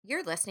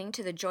You're listening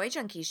to the Joy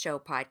Junkie Show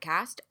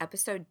podcast,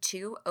 episode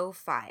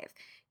 205.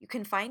 You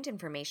can find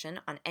information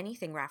on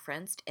anything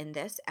referenced in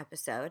this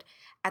episode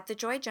at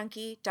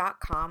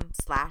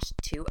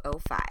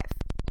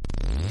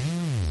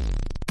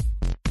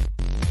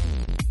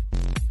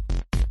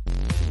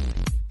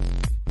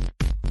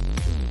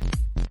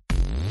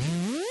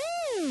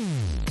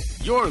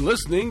You're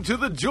listening to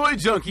the Joy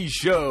Junkie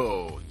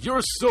Show, your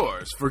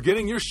source for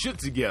getting your shit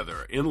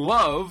together in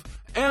love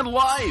and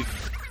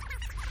life.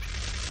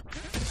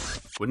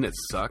 Wouldn't it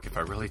suck if I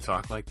really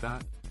talked like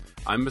that?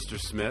 I'm Mr.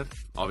 Smith.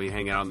 I'll be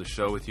hanging out on the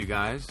show with you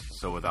guys.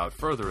 So without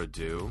further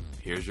ado,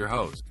 here's your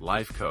host,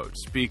 life coach,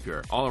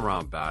 speaker,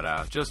 all-around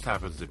badass, just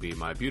happens to be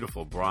my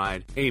beautiful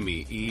bride,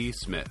 Amy E.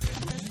 Smith.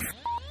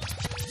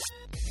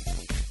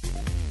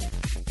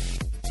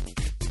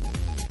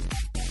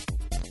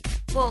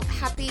 Well,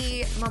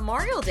 happy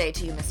Memorial Day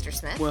to you, Mr.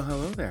 Smith. Well,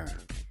 hello there.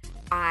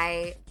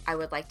 I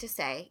would like to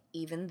say,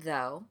 even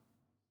though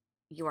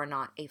you are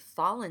not a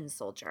fallen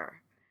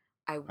soldier,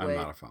 I'm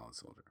not a fallen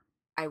soldier.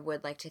 I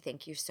would like to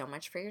thank you so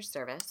much for your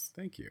service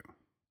Thank you.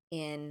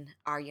 in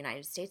our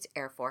United States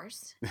Air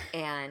Force.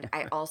 And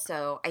I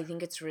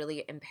think it's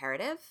really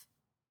imperative.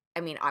 I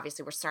mean,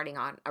 obviously we're starting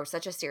on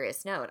such a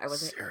serious note. I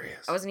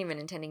wasn't even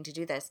intending to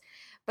do this.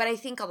 But I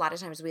think a lot of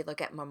times we look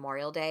at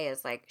Memorial Day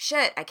as like,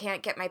 shit, I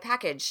can't get my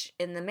package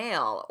in the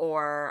mail,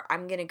 or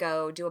I'm going to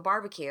go do a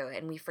barbecue,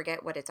 and we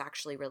forget what it's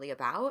actually really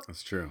about.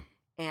 That's true.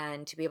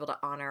 And to be able to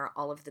honor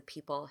all of the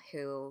people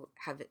who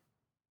have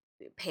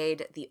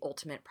paid the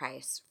ultimate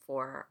price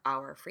for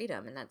our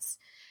freedom. And it's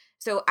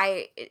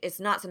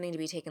not something to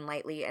be taken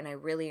lightly. And I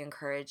really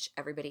encourage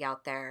everybody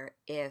out there,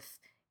 if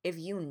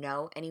you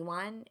know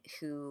anyone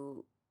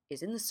who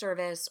is in the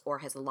service or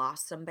has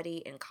lost somebody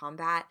in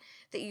combat,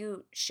 that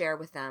you share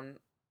with them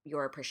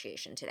your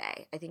appreciation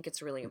today. I think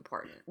it's really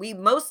important. We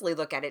mostly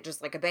look at it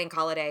just like a bank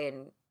holiday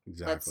and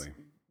Exactly. let's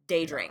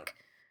day drink.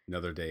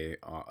 Another day,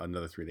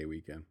 another 3-day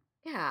weekend.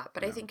 Yeah,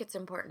 but I think it's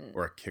important.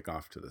 Or a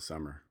kickoff to the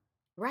summer.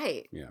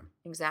 Right. Yeah.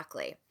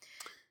 Exactly.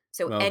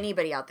 So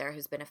anybody out there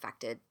who's been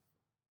affected,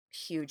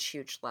 huge,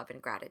 huge love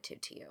and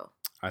gratitude to you.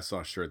 I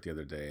saw a shirt the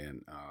other day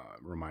and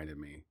reminded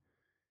me,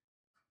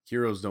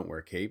 heroes don't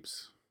wear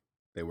capes,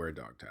 they wear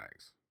dog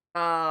tags.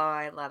 Oh,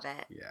 I love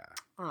it. Yeah.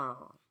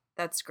 Oh,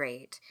 that's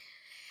great.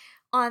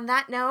 On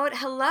that note,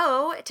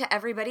 hello to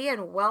everybody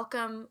and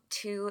welcome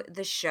to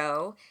the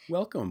show.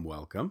 Welcome.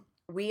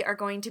 We are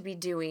going to be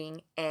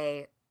doing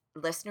a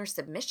listener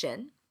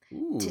submission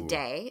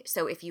today.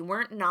 So if you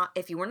were not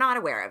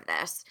aware of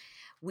this,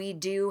 we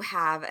do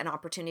have an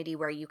opportunity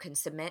where you can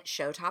submit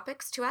show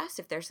topics to us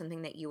if there's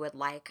something that you would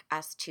like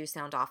us to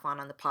sound off on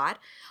the pod.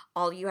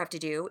 All you have to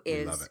do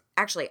is,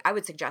 actually, I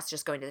would suggest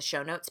just going to the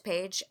show notes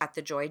page at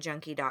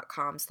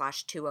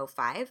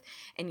thejoyjunkie.com/205,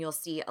 and you'll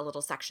see a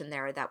little section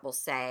there that will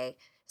say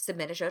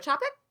submit a show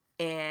topic,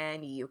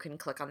 and you can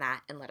click on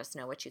that and let us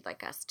know what you'd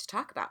like us to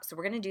talk about. So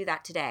we're going to do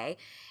that today,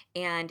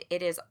 and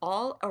it is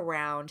all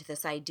around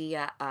this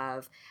idea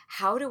of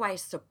how do I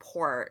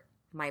support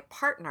my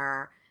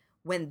partner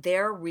when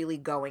they're really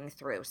going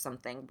through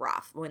something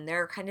rough, when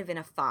they're kind of in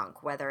a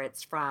funk, whether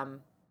it's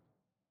from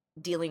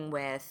dealing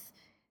with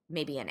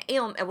maybe an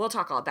ailment, and we'll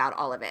talk all about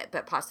all of it,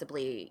 but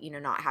possibly,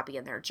 not happy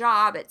in their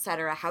job,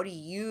 etc. How do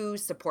you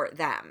support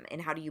them,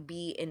 and how do you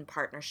be in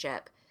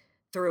partnership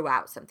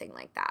throughout something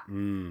like that?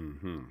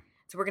 Mm-hmm.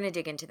 So we're going to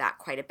dig into that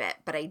quite a bit,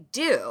 but I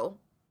do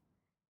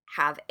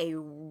have a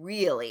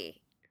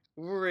really,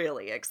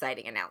 really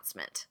exciting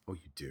announcement. Oh,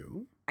 you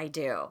do? I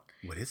do.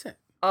 What is it?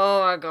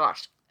 Oh my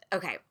gosh.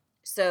 Okay.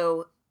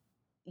 So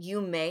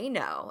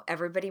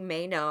everybody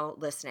may know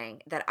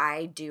listening, that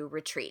I do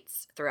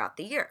retreats throughout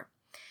the year.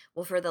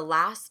 Well, for the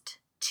last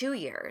 2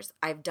 years,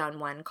 I've done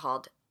one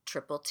called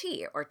Triple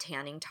T, or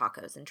Tanning,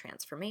 Tacos, and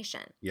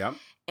Transformation. Yeah.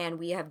 And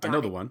we have done I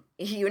know the one.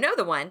 You know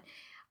the one.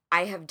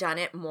 I have done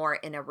it more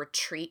in a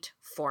retreat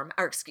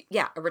format.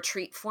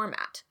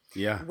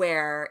 Yeah.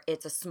 Where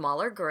it's a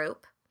smaller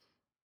group,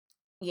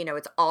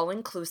 it's all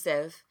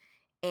inclusive,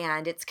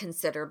 and it's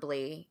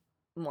considerably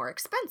more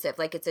expensive.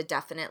 Like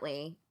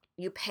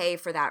you pay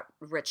for that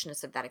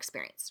richness of that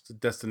experience. It's a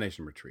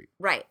destination retreat.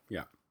 Right.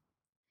 Yeah.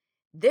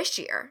 This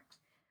year,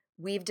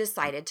 we've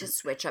decided to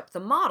switch up the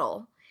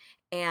model,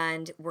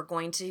 and we're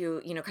going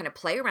to, kind of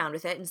play around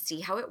with it and see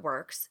how it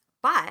works.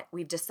 But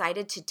we've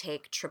decided to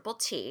take Triple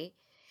T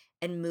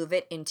and move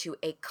it into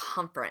a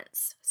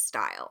conference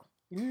style.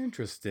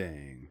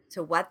 Interesting.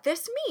 So what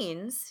this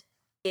means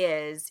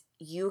is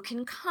you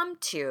can come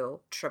to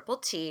Triple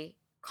T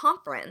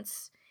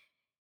conference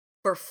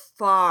for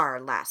far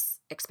less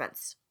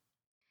expense.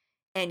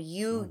 And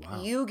you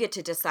get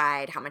to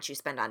decide how much you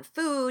spend on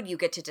food. You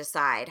get to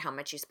decide how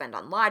much you spend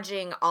on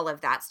lodging, all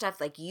of that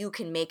stuff. Like, you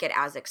can make it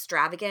as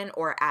extravagant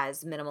or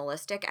as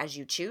minimalistic as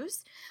you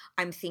choose.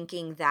 I'm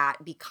thinking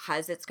that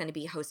because it's going to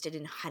be hosted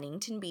in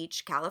Huntington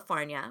Beach,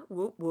 California,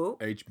 whoop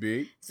whoop.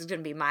 HB. This is going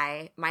to be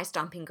my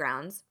stomping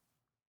grounds.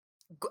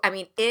 I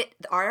mean,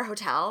 our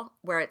hotel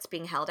where it's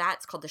being held at,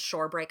 it's called the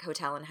Shorebreak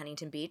Hotel in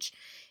Huntington Beach.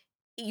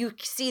 You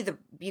can see the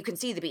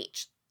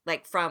beach.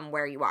 like from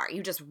where you are.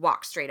 You just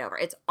walk straight over.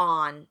 It's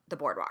on the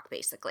boardwalk,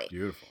 basically.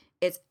 Beautiful.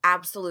 It's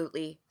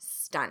absolutely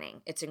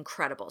stunning. It's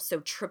incredible. So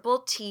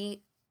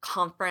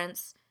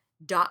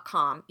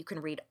TTTconference.com. You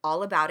can read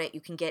all about it.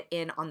 You can get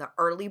in on the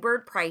early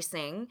bird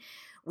pricing.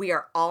 We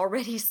are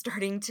already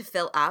starting to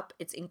fill up.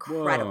 It's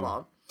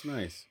incredible. Whoa,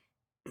 nice.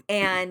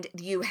 And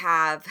you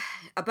have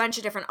a bunch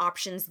of different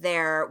options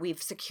there.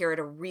 We've secured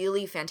a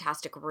really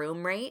fantastic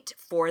room rate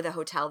for the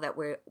hotel that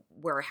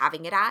we're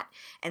having it at.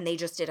 And they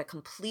just did a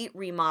complete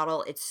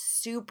remodel. It's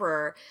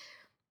super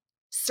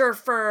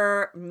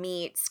surfer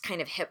meets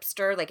kind of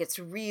hipster. Like, it's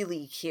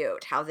really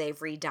cute how they've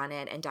redone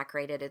it and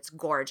decorated. It's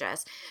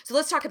gorgeous. So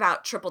let's talk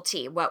about Triple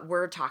T, what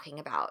we're talking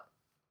about.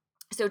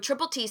 So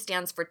Triple T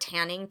stands for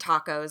Tanning,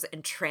 Tacos,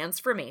 and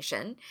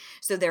Transformation.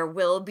 So there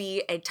will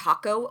be a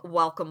taco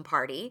welcome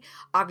party.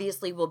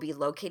 Obviously, we'll be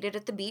located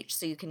at the beach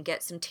so you can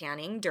get some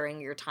tanning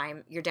during your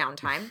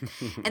downtime.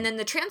 And then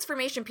the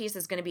transformation piece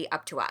is going to be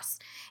up to us.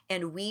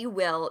 And we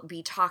will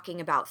be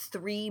talking about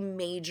 3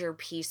 major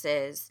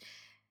pieces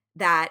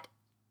that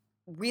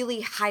really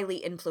highly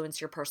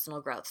influence your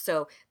personal growth.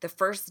 So the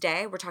first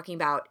day, we're talking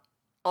about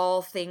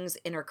all things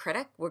inner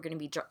critic. We're going to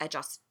be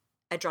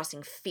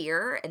addressing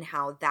fear and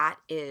how that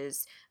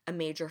is a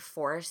major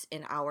force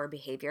in our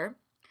behavior.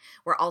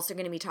 We're also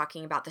going to be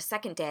talking about the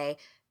second day,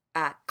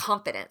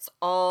 confidence,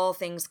 all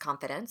things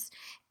confidence.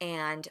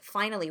 And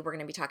finally, we're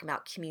going to be talking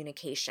about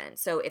communication.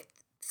 So if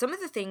some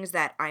of the things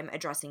that I'm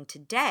addressing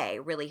today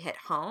really hit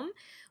home,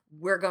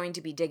 we're going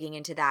to be digging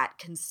into that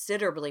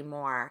considerably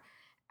more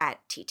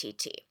at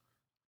TTT.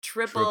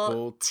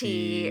 Triple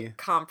T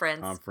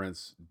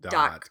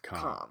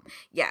Conference.com.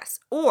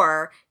 Yes.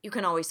 Or you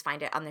can always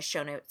find it on the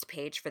show notes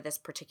page for this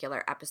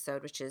particular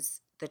episode, which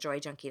is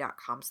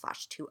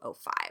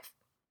thejoyjunkie.com/205.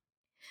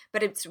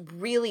 But it's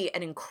really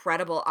an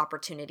incredible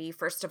opportunity.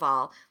 First of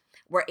all,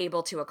 we're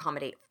able to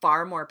accommodate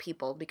far more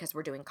people because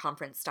we're doing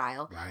conference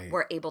style. Right.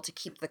 We're able to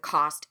keep the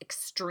cost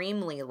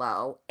extremely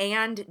low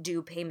and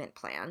do payment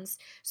plans.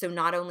 So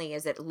not only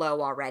is it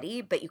low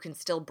already, but you can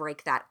still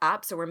break that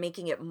up. So we're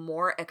making it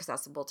more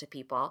accessible to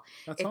people.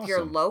 That's if awesome.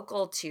 you're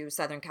local to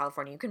Southern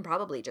California, you can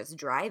probably just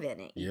drive in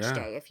it each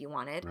day if you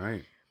wanted.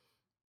 Right.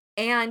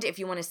 And if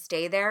you want to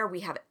stay there, we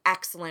have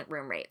excellent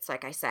room rates,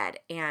 like I said,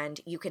 and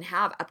you can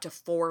have up to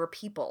 4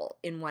 people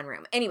in one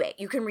room. Anyway,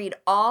 you can read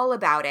all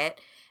about it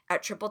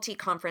at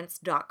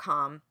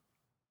tripletconference.com.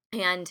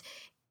 And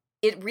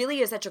it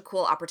really is such a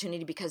cool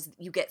opportunity because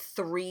you get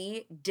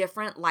 3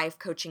 different life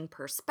coaching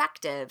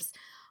perspectives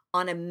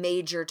on a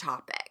major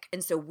topic.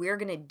 And so we're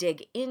going to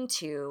dig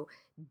into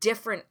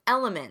different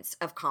elements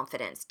of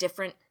confidence,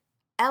 different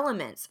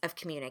elements of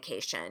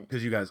communication.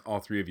 Because you guys, all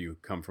 3 of you,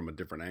 come from a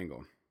different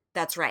angle.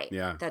 That's right.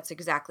 Yeah. That's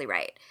exactly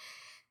right.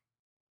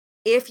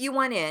 If you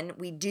want in,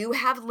 we do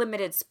have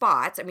limited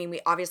spots. I mean, we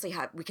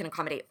can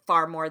accommodate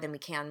far more than we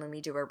can when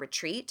we do a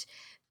retreat,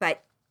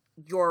 but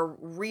your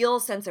real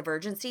sense of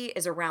urgency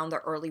is around the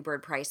early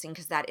bird pricing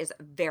because that is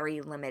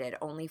very limited,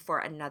 only for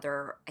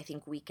another, I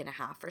think, week and a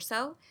half or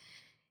so.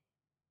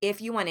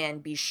 If you want in,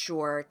 be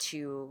sure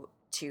to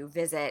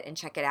visit and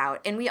check it out.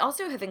 And we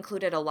also have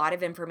included a lot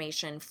of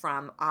information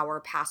from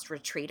our past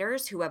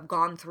retreaters who have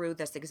gone through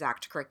this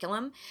exact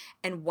curriculum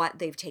and what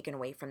they've taken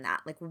away from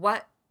that. Like,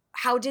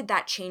 how did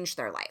that change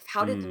their life?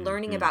 How did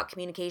learning about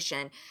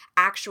communication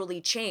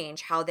actually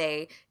change how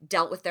they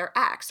dealt with their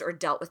ex or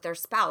dealt with their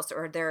spouse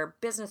or their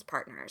business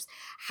partners?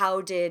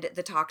 How did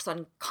the talks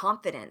on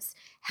confidence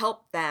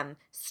help them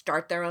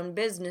start their own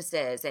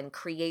businesses and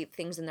create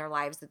things in their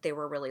lives that they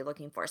were really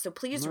looking for? So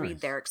please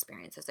read their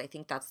experiences. I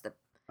think that's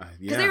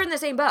because they were in the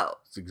same boat.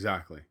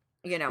 Exactly.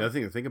 You know, the other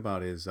thing to think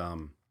about is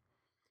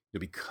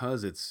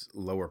because it's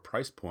lower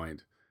price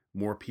point,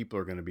 more people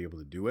are going to be able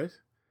to do it.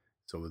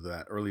 So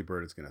that early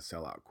bird is going to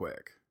sell out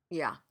quick.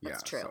 Yeah,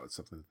 that's true. So it's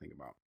something to think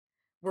about.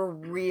 We're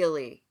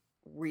really,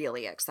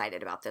 really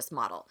excited about this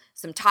model.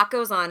 Some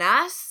tacos on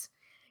us.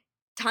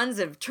 Tons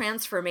of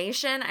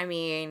transformation. I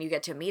mean, you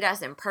get to meet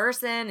us in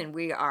person, and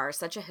we are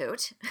such a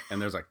hoot. And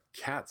there's a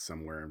cat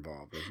somewhere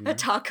involved, isn't there? A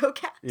taco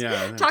cat.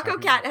 Yeah. Taco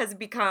cat has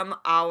become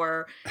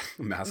our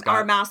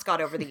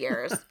mascot over the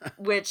years,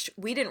 which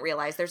we didn't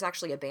realize there's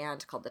actually a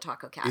band called the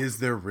Taco Cat. Is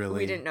there really?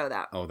 We didn't know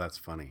that. Oh, that's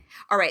funny.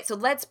 All right, so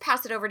let's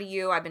pass it over to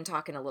you. I've been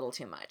talking a little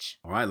too much.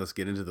 All right, let's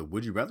get into the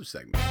Would You Rather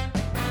segment.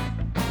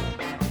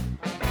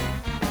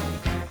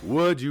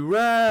 Would you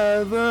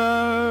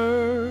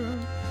rather?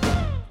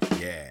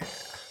 Yeah.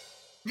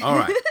 All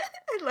right.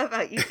 I love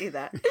how you do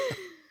that.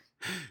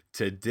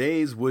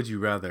 Today's Would You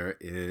Rather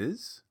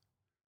is,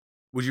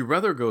 would you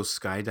rather go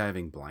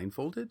skydiving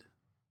blindfolded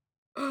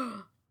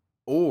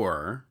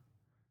or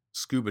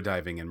scuba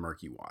diving in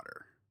murky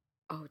water?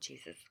 Oh,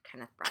 Jesus,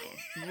 Kenneth Bryan.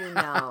 You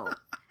know.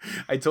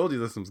 I told you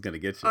this one's going to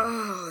get you.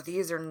 Oh,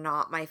 these are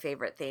not my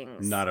favorite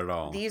things. Not at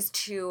all. These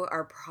 2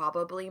 are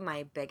probably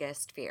my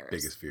biggest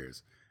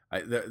fears.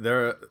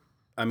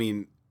 I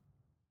mean,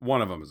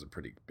 one of them is a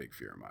pretty big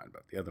fear of mine,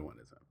 but the other one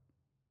isn't.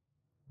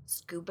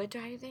 Scuba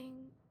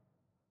diving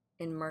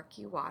in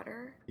murky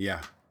water?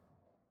 Yeah.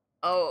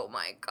 Oh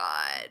my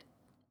God.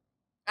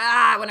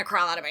 I want to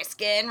crawl out of my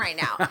skin right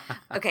now.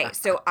 Okay,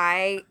 so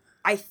I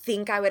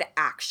think I would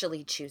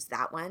actually choose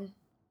that one.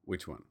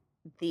 Which one?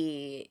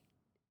 The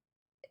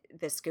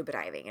scuba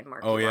diving in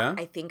murky Oh, water. yeah?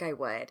 I think I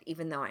would,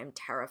 even though I'm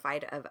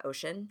terrified of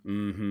ocean.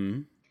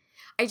 Mm-hmm.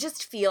 I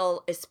just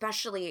feel,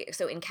 especially,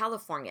 so in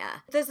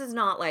California, this is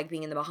not like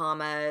being in the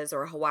Bahamas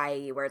or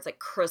Hawaii where it's like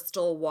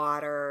crystal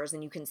waters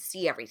and you can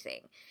see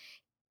everything.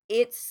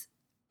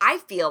 I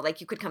feel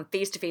like you could come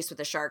face to face with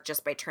a shark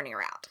just by turning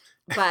around.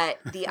 But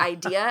the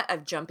idea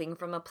of jumping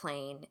from a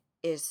plane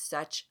is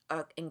such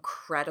an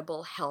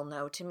incredible hell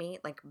no to me,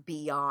 like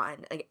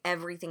beyond, like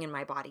everything in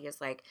my body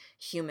is like,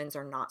 humans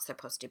are not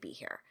supposed to be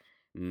here.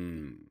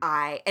 Mm.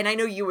 And I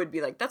know you would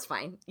be like, that's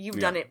fine. You've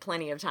done Yeah. it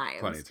plenty of times.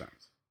 Plenty of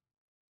times.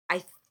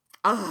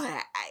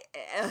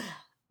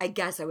 I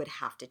guess I would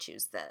have to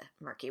choose the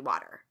murky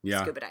water,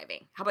 Yeah. scuba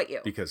diving. How about you?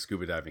 Because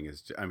scuba diving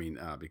is,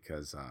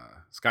 because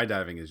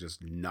skydiving is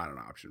just not an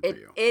option for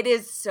you. It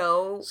is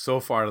so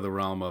far to the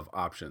realm of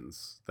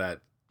options that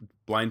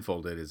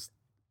blindfolded is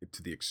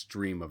to the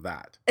extreme of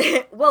that.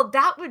 well,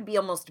 that would be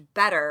almost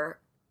better,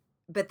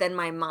 but then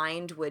my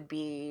mind would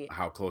be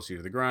How close are you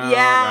to the ground?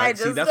 Yeah, right? I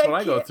See, that's what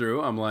I go can't.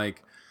 through. I'm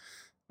like,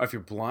 if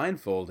you're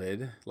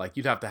blindfolded, like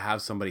you'd have to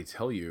have somebody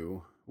tell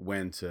you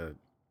when to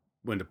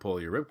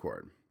pull your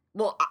ripcord.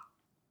 Well,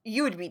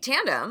 you would be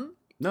tandem.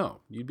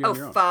 No, you'd be on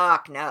your own.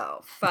 Fuck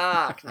no.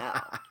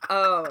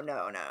 Oh,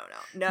 no.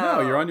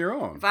 No, you're on your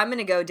own. If I'm going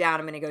to go down,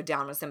 I'm going to go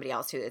down with somebody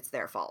else who it's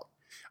their fault.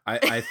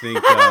 I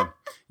think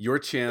your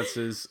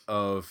chances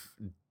of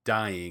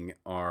dying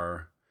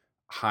are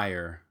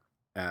higher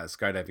as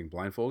skydiving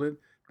blindfolded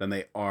than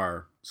they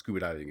are scuba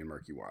diving in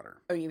murky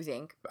water. Oh, you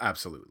think?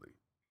 Absolutely.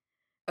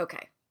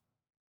 Okay.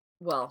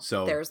 Well,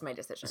 So there's my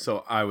decision.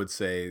 So I would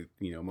say,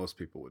 most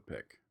people would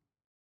pick.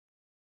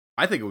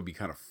 I think it would be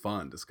kind of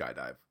fun to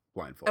skydive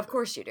blindfolded. Of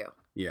course you do.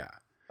 Yeah.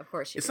 Of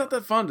course you It's do. not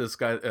that fun to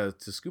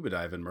scuba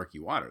dive in murky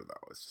water,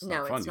 though. It's just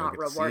not fun. It's you not don't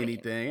get to see rewarding.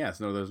 anything. Yeah,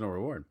 there's no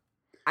reward.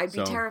 I'd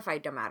be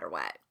terrified no matter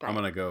what. But... I'm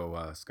going to go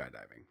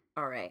skydiving.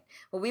 All right.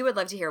 Well, we would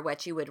love to hear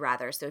what you would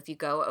rather. So if you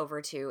go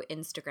over to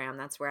Instagram,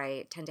 that's where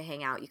I tend to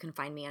hang out. You can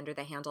find me under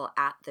the handle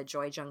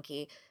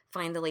 @TheJoyJunkie.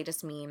 Find the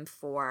latest meme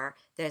for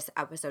this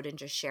episode and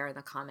just share in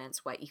the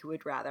comments what you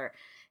would rather.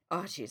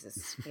 Oh,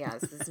 Jesus. Yeah,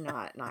 this is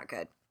not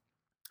good.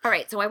 All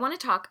right. So I want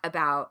to talk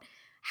about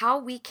how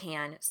we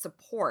can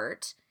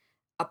support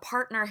a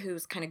partner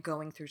who's kind of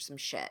going through some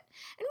shit.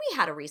 And we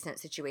had a recent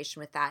situation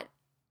with that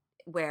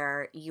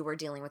where you were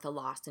dealing with a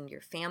loss in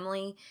your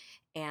family.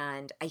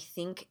 And I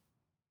think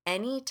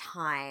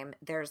anytime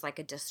there's like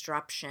a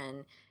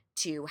disruption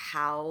to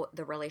how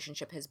the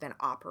relationship has been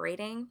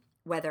operating,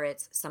 whether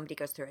it's somebody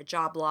goes through a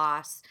job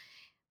loss,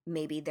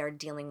 maybe they're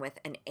dealing with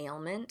an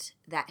ailment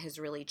that has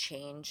really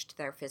changed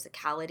their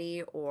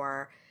physicality,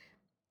 or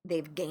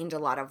they've gained a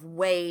lot of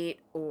weight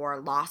or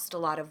lost a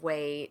lot of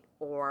weight,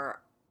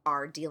 or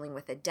are dealing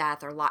with a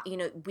death or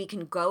we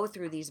can go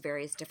through these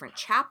various different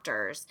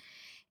chapters.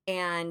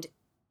 And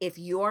if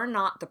you're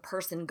not the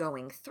person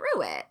going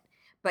through it,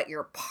 but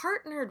you're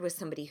partnered with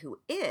somebody who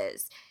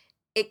is,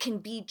 it can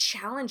be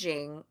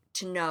challenging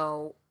to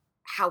know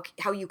how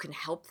you can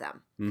help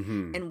them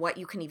and what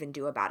you can even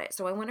do about it.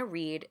 So I want to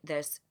read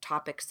this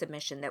topic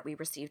submission that we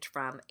received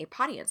from a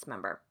Podience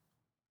member.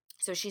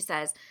 So she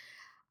says,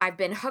 I've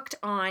been hooked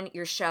on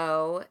your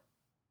show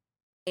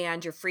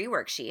and your free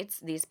worksheets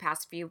these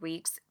past few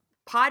weeks,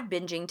 pod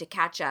binging to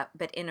catch up,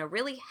 but in a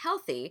really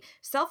healthy,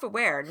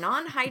 self-aware,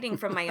 non-hiding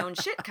from my own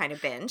shit kind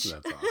of binge.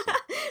 That's awesome.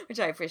 Which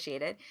I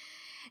appreciated.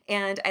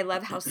 And I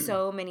love how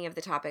so many of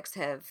the topics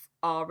have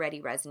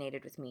already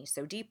resonated with me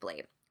so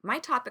deeply. My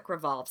topic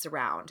revolves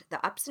around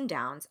the ups and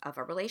downs of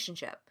a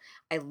relationship.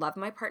 I love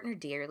my partner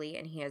dearly,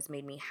 and he has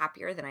made me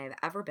happier than I have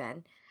ever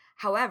been.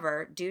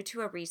 However, due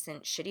to a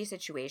recent shitty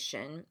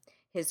situation,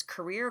 his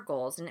career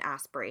goals and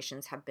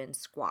aspirations have been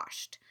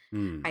squashed.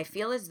 I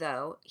feel as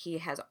though he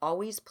has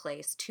always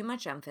placed too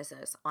much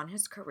emphasis on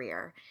his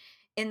career,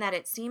 in that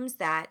it seems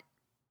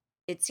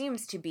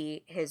to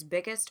be his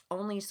biggest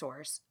only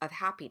source of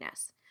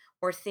happiness,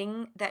 or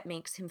thing that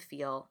makes him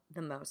feel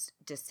the most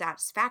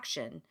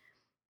dissatisfaction,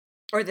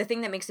 or the thing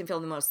that makes him feel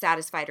the most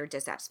satisfied or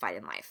dissatisfied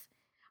in life.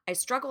 I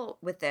struggle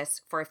with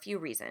this for a few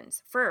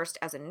reasons. First,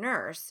 as a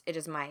nurse, it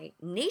is my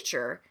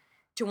nature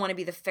to want to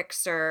be the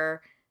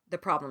fixer, the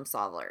problem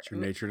solver. It's your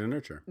nature to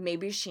nurture.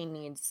 Maybe she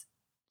needs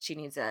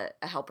a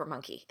helper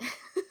monkey.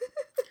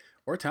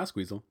 Or a task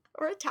weasel.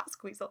 Or a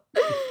task weasel.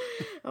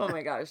 Oh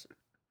my gosh.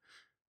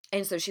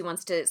 And so she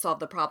wants to solve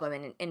the problem,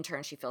 and in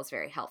turn she feels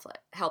very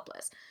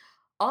helpless.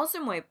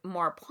 Also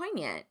more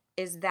poignant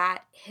is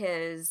that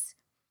his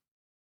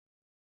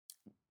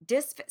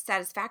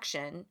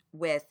dissatisfaction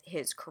with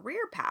his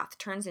career path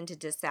turns into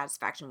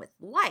dissatisfaction with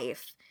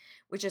life,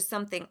 which is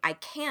something I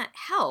can't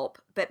help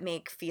but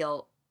make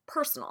feel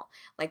personal.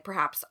 Like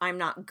perhaps I'm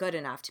not good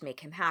enough to make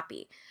him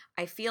happy.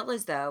 I feel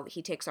as though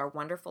he takes our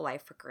wonderful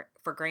life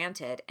for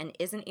granted and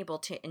isn't able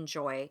to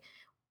enjoy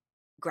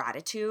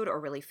gratitude or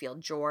really feel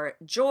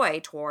joy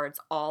towards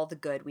all the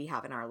good we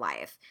have in our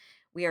life.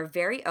 We are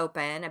very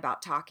open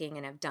about talking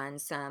and have done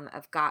some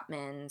of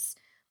Gottman's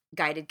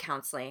guided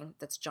counseling.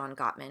 That's John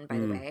Gottman, by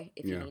the way,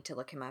 if you yeah. need to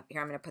look him up.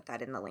 Here, I'm going to put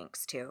that in the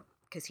links too,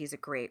 because he's a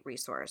great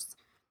resource.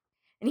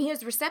 And he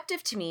is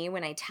receptive to me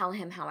when I tell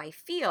him how I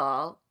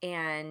feel,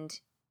 and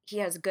he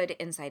has good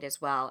insight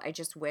as well. I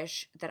just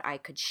wish that I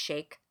could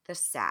shake the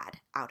sad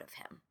out of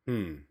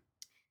him.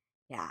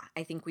 Yeah,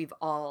 I think we've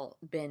all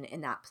been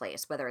in that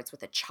place, whether it's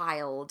with a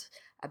child,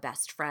 a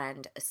best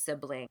friend, a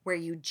sibling, where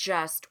you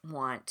just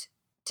want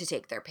to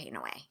take their pain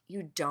away.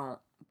 You don't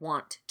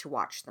want to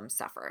watch them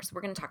suffer. So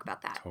we're going to talk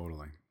about that.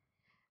 Totally.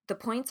 The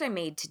points I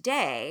made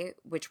today,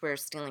 which were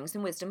stealing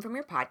some wisdom from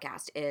your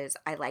podcast, is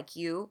I like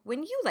you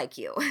when you like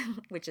you,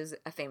 which is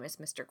a famous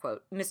Mr. Smith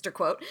quote, Mr.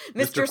 Quote.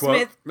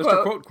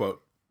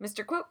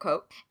 Mr.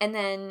 Quote. And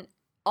then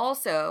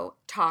also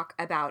talk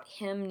about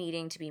him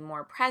needing to be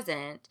more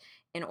present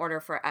in order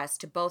for us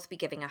to both be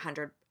giving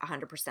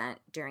 100%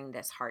 during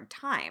this hard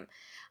time.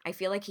 I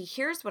feel like he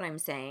hears what I'm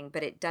saying,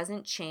 but it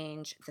doesn't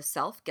change the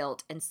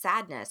self-guilt and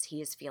sadness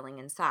he is feeling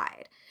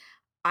inside.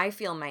 I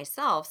feel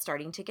myself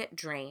starting to get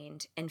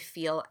drained and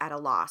feel at a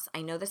loss.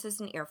 I know this is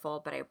an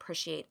earful, but I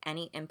appreciate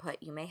any input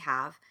you may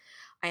have.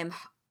 I am,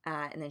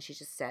 and then she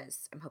just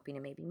says, I'm hoping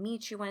to maybe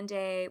meet you one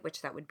day,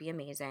 which that would be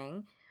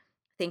amazing.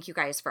 Thank you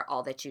guys for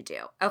all that you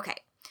do. Okay.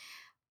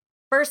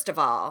 First of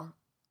all,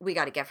 we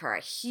got to give her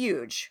a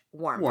huge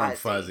warm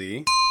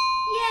fuzzy.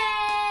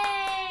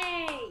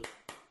 Yay!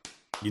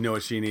 You know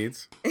what she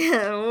needs?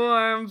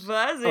 Warm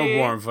fuzzy. A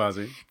warm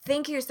fuzzy.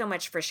 Thank you so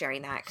much for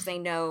sharing that, because I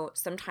know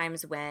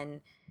sometimes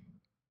when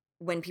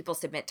people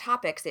submit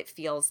topics, it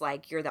feels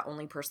like you're the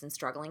only person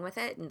struggling with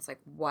it. And it's like,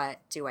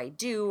 what do I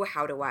do?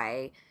 How do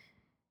I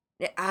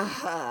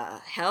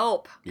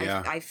help?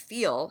 Yeah. I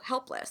feel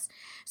helpless.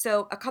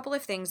 So a couple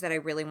of things that I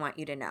really want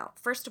you to know.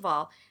 First of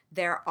all,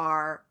 there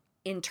are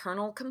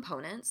internal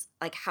components,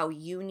 like how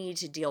you need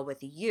to deal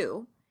with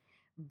you,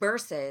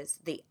 versus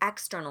the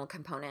external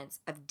components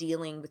of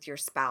dealing with your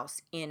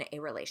spouse in a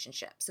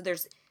relationship. So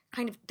there's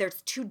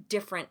two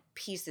different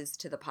pieces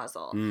to the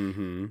puzzle.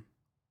 Mm-hmm.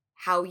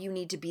 How you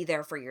need to be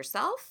there for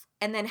yourself,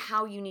 and then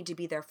how you need to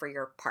be there for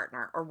your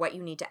partner, or what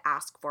you need to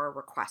ask for a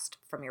request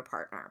from your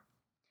partner.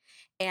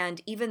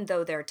 And even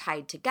though they're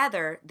tied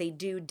together, they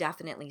do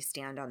definitely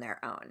stand on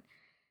their own.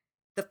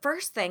 The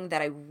first thing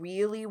that I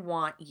really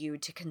want you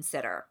to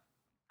consider,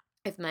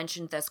 I've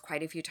mentioned this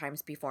quite a few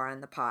times before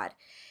on the pod,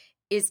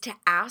 is to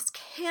ask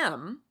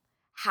him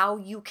how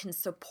you can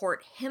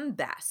support him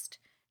best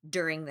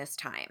during this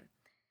time.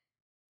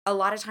 A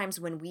lot of times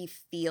when we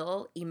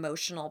feel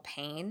emotional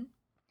pain,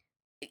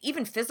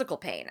 even physical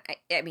pain,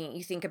 I mean,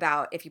 you think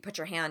about if you put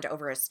your hand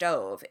over a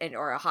stove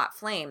or a hot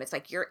flame, it's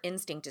like your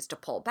instinct is to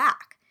pull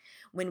back.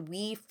 When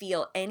we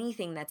feel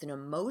anything that's an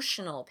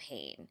emotional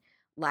pain,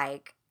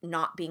 like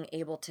not being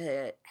able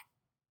to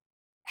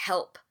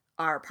help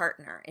our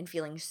partner and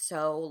feeling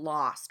so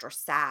lost or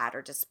sad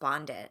or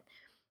despondent,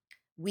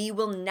 we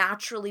will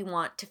naturally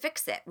want to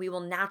fix it. We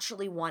will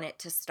naturally want it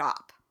to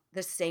stop.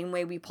 The same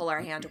way we pull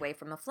our hand away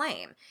from a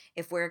flame.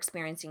 If we're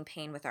experiencing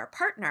pain with our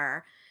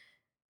partner,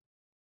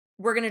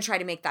 we're going to try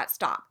to make that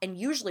stop. And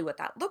usually what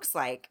that looks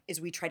like is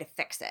we try to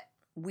fix it.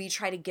 We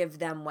try to give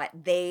them what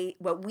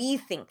we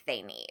think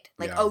they need.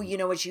 Like, oh, you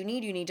know what you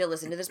need? You need to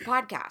listen to this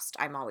podcast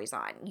I'm always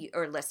on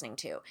or listening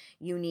to.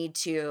 You need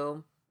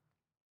to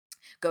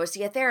go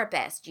see a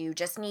therapist. You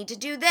just need to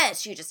do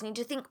this. You just need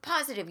to think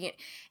positive.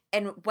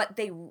 And what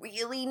they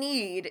really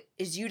need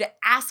is you to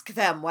ask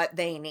them what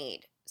they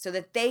need so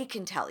that they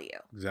can tell you.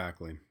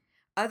 Exactly.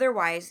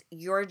 Otherwise,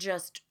 you're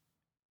just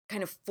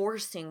kind of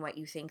forcing what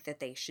you think that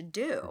they should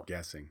do. You're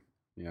guessing.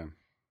 Yeah.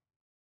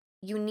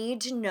 You need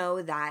to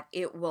know that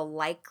it will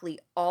likely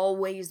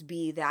always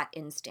be that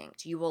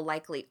instinct. You will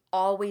likely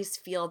always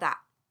feel that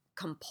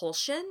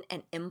compulsion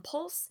and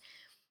impulse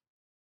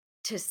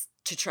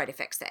to try to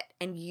fix it.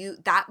 And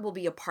that will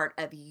be a part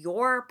of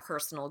your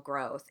personal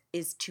growth,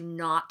 is to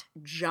not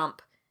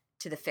jump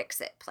to the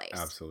fix it place.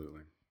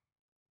 Absolutely.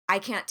 I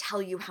can't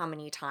tell you how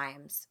many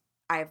times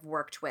I've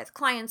worked with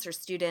clients or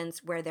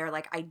students where they're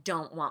like, I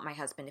don't want my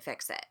husband to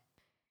fix it.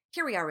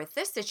 Here we are with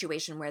this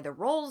situation where the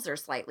roles are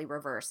slightly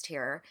reversed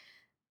here,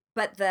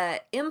 but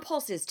the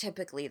impulse is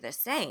typically the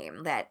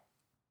same, that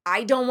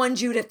I don't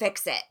want you to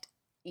fix it.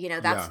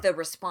 That's the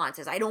response,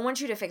 is I don't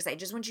want you to fix it. I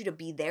just want you to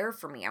be there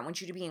for me. I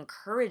want you to be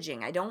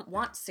encouraging. I don't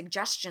want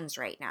suggestions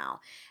right now.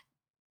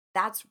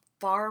 That's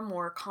far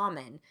more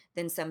common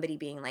than somebody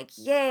being like,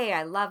 yay,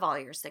 I love all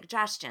your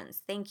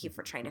suggestions. Thank you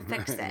for trying to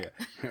fix it.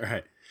 Yeah.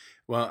 Right.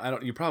 Well,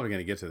 you're probably going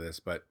to get to this,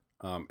 but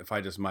if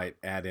I just might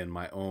add in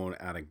my own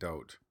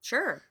anecdote.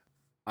 Sure.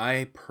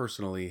 I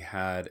personally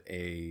had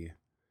I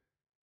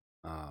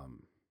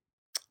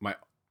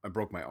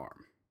broke my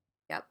arm.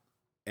 Yep.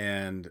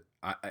 And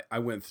I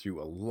went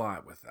through a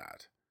lot with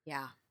that.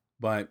 Yeah.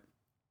 But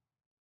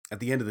at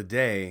the end of the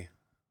day,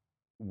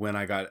 when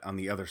I got on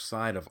the other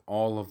side of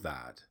all of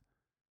that,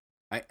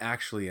 I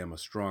actually am a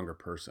stronger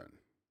person.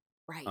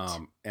 Right.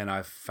 And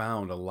I've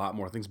found a lot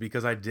more things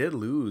because I did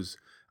lose,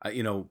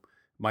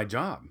 my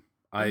job.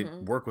 I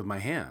work with my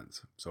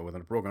hands. So with a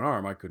broken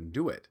arm, I couldn't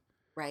do it.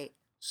 Right.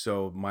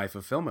 So my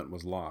fulfillment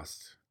was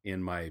lost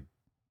in my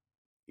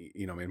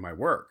in my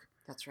work.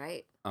 That's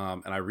right.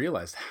 And I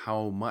realized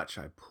how much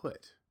I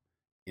put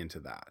into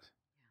that.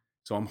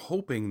 So I'm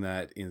hoping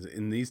that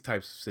in these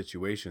types of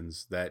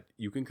situations that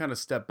you can kind of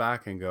step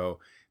back and go,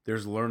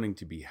 there's learning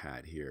to be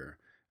had here.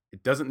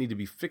 It doesn't need to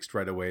be fixed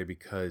right away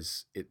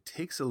because it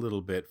takes a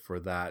little bit for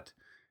that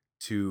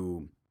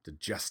to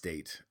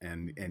gestate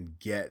and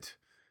get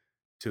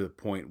to the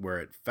point where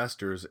it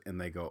festers and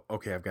they go,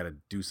 okay, I've got to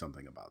do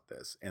something about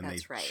this. And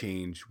That's they right.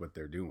 change what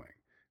they're doing,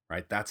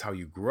 right? That's how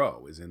you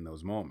grow, is in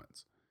those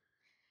moments.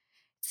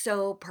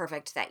 So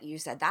perfect that you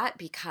said that,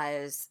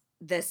 because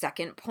the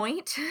second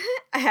point,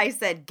 I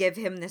said, give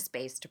him the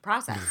space to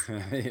process.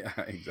 Yeah,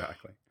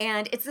 exactly.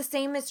 And it's the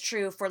same is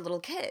true for little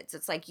kids.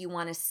 It's like you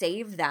want to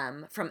save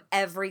them from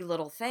every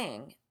little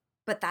thing,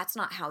 but that's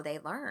not how they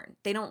learn.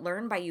 They don't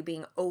learn by you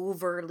being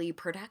overly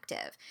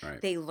productive.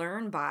 Right. They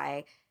learn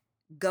by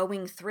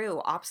going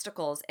through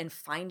obstacles and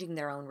finding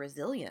their own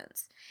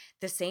resilience.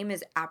 The same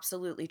is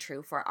absolutely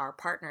true for our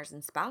partners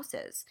and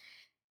spouses.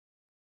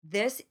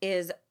 This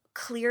is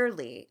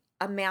clearly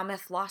a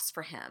mammoth loss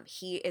for him.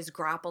 He is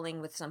grappling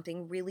with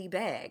something really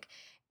big.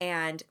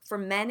 And for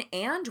men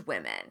and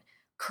women,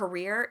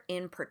 career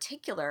in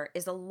particular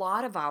is a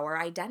lot of our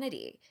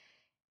identity.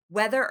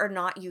 Whether or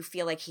not you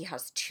feel like he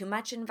has too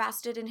much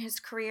invested in his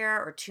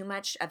career or too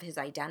much of his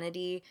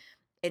identity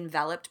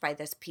enveloped by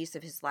this piece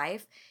of his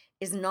life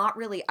is not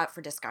really up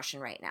for discussion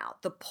right now.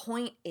 The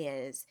point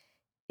is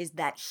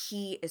that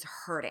he is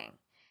hurting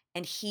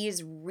and he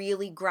is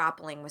really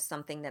grappling with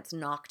something that's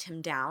knocked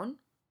him down,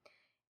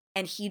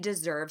 and he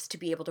deserves to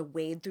be able to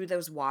wade through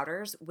those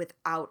waters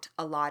without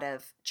a lot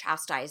of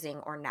chastising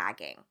or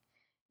nagging.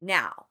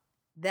 Now,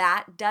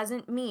 that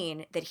doesn't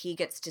mean that he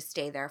gets to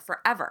stay there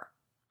forever.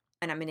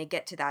 And I'm going to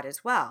get to that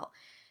as well.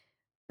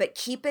 But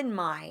keep in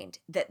mind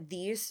that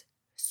these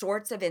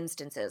sorts of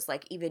instances,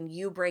 like even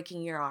you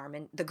breaking your arm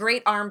and the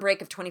great arm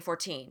break of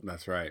 2014.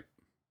 That's right.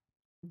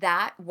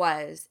 That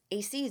was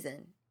a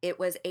season. It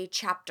was a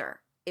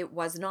chapter. It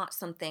was not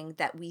something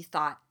that we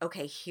thought,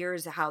 okay,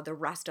 here's how the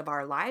rest of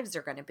our lives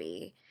are going to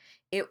be.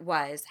 It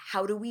was,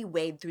 how do we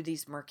wade through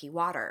these murky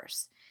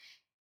waters?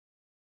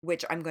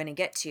 Which I'm going to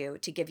get to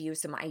give you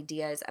some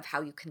ideas of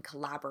how you can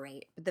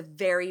collaborate. But the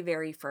very,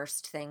 very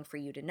first thing for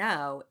you to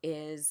know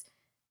is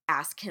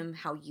ask him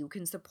how you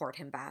can support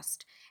him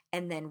best,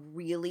 and then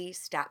really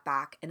step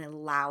back and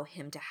allow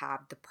him to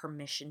have the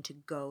permission to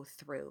go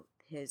through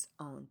his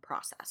own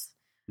process.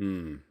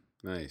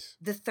 Nice.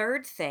 The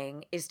third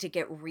thing is to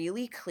get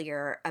really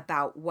clear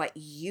about what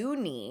you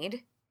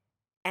need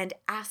and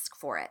ask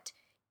for it,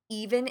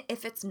 even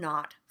if it's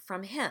not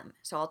from him.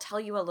 So I'll tell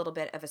you a little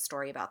bit of a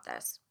story about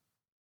this.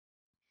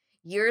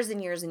 Years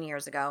and years and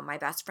years ago, my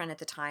best friend at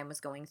the time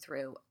was going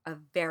through a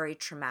very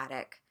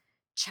traumatic,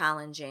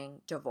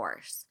 challenging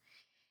divorce.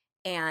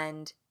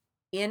 And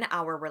in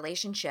our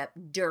relationship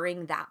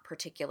during that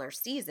particular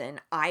season,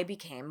 I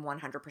became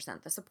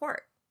 100% the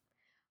support.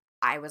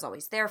 I was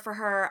always there for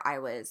her. I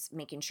was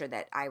making sure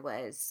that I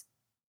was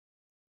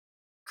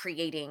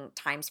creating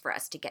times for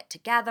us to get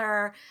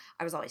together.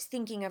 I was always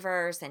thinking of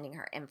her, sending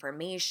her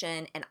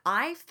information. And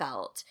I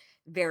felt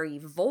very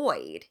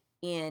void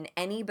in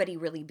anybody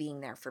really being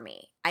there for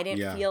me. I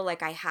didn't feel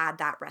like I had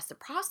that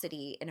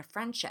reciprocity in a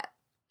friendship.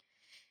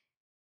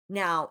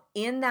 Now,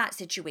 in that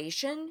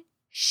situation,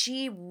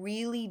 she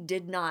really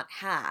did not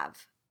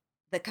have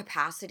the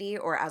capacity,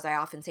 or as I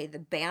often say, the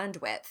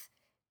bandwidth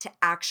to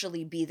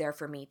actually be there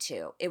for me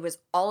too. It was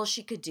all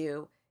she could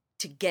do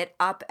to get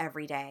up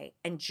every day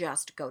and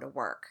just go to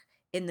work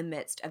in the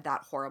midst of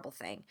that horrible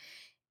thing.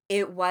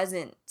 It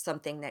wasn't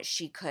something that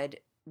she could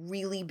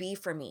really be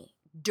for me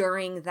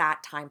during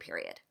that time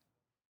period.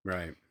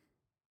 Right.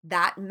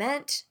 That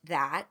meant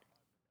that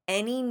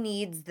any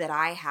needs that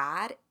I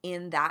had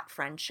in that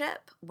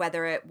friendship,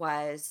 whether it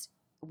was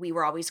we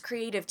were always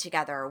creative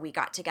together, we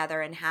got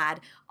together and had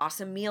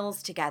awesome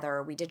meals together,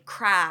 or we did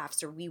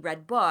crafts, or we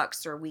read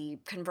books, or we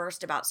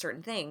conversed about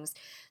certain things,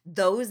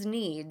 those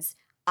needs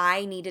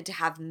I needed to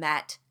have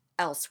met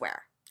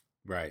elsewhere.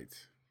 Right.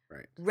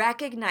 Right.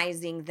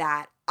 Recognizing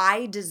that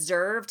I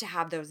deserve to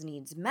have those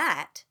needs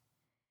met,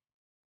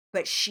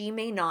 but she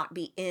may not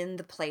be in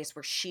the place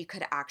where she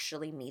could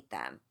actually meet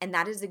them. And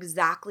that is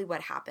exactly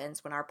what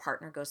happens when our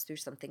partner goes through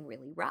something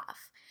really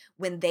rough.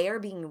 When they are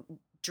being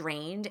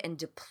drained and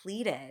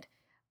depleted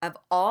of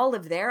all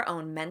of their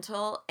own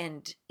mental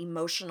and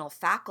emotional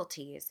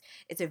faculties,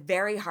 it's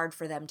very hard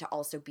for them to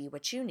also be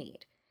what you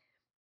need.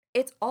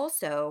 It's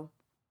also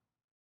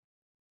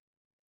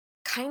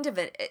kind of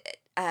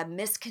a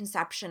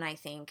misconception, I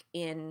think,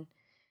 in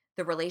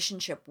the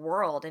relationship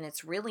world, and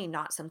it's really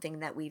not something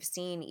that we've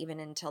seen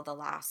even until the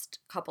last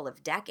couple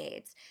of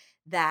decades,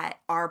 that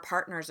our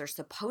partners are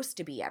supposed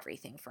to be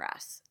everything for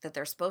us, that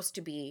they're supposed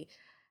to be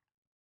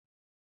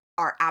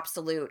our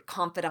absolute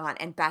confidant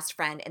and best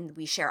friend, and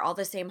we share all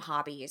the same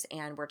hobbies,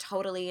 and we're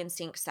totally in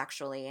sync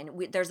sexually,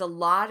 and there's a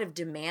lot of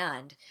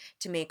demand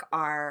to make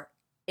our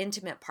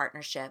intimate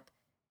partnership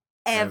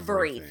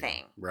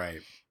everything.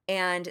 Right.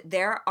 And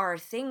there are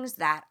things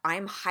that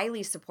I'm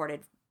highly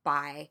supported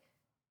by,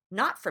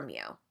 not from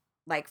you.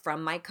 like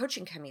from my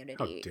coaching How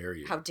community. dare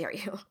you? How dare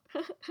you?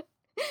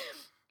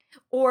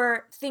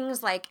 Or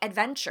things like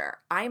adventure.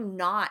 I'm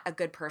not a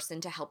good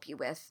person to help you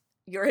with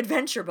your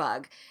adventure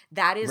bug.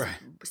 That is Right.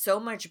 so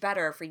much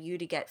better for you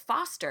to get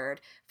fostered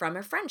from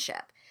a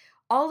friendship.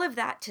 All of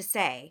that to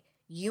say,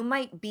 you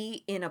might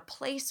be in a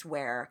place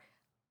where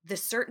the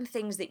certain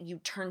things that you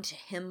turn to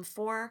him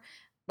for,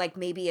 like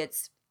maybe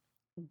it's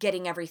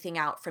getting everything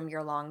out from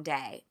your long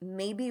day.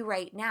 Maybe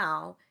right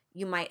now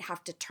you might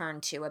have to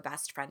turn to a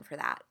best friend for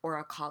that, or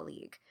a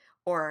colleague,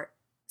 or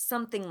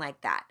something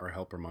like that, Or a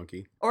helper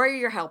monkey. or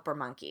your helper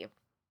monkey,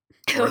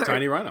 Or a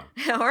tiny rhino.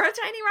 or a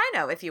tiny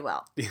rhino, if you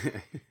will.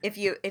 If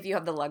you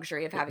have the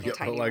luxury of having You a have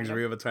the tiny luxury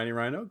rhino. of a tiny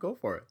rhino? Go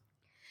for it.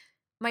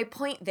 My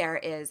point there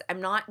is,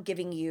 I'm not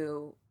giving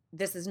you.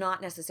 This is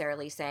not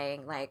necessarily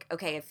saying like,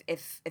 okay,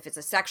 if it's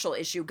a sexual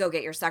issue, go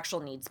get your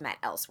sexual needs met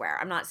elsewhere.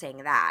 I'm not saying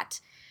that.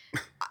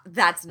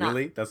 That's not.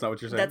 Really? That's not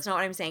what you're saying? That's not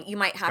what I'm saying. You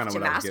might have kinda to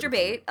what I was getting from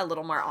masturbate it. a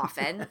little more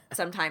often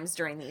sometimes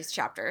during these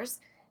chapters.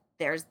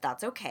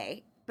 That's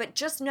okay. But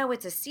just know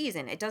it's a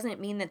season. It doesn't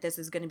mean that this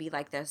is going to be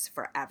like this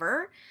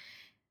forever.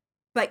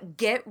 But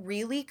get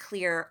really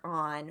clear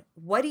on,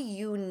 what do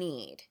you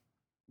need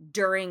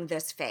during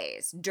this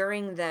phase,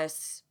 during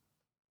this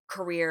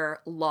career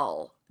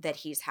lull that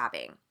he's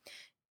having,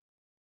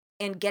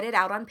 and get it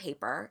out on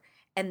paper,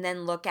 and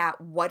then look at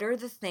what are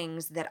the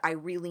things that I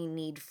really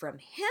need from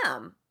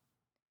him,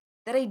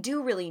 that I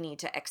do really need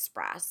to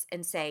express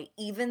and say,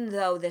 even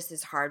though this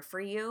is hard for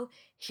you,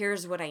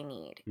 here's what I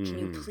need. Can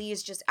you Mhm.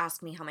 please just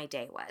ask me how my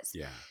day was?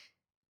 Yeah.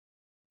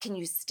 Can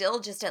you still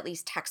just at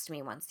least text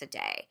me once a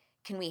day?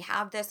 Can we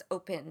have this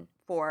open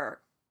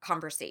for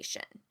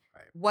conversation?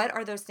 Right. What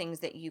are those things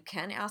that you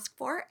can ask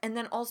for? And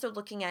then also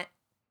looking at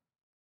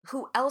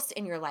who else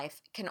in your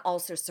life can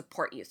also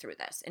support you through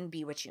this and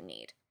be what you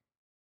need.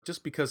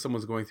 Just because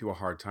someone's going through a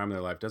hard time in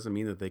their life doesn't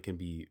mean that they can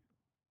be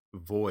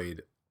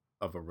void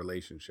of a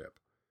relationship.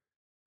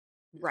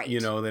 You Right.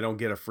 know, they don't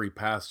get a free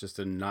pass just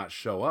to not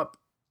show up,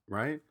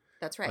 right?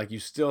 That's right. Like, you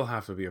still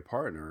have to be a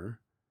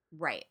partner,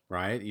 Right.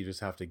 right? You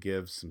just have to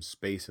give some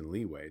space and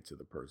leeway to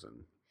the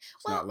person.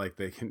 It's Well, not like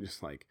they can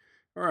just like,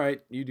 all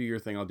right, you do your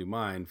thing, I'll do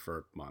mine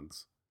for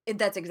months.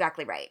 that's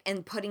exactly right.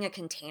 And putting a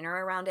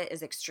container around it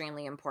is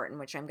extremely important,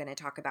 which I'm going to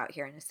talk about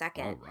here in a All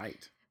second.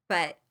 right.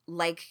 But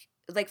like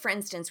for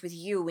instance, with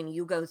you, when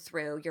you go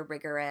through your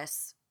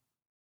rigorous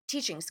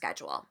teaching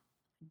schedule,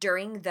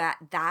 during that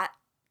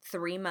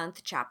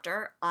 3-month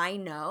chapter, I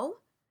know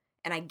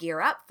and I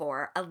gear up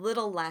for a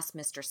little less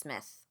Mr.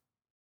 Smith,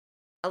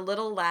 a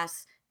little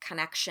less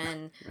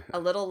connection, a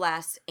little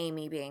less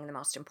Amy being the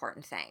most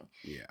important thing.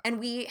 Yeah. And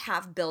we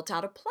have built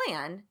out a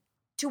plan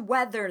to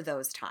weather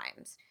those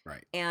times.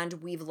 Right. And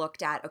we've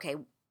looked at, okay,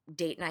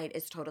 date night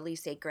is totally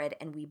sacred,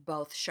 and we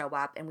both show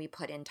up and we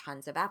put in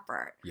tons of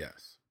effort.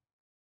 Yes.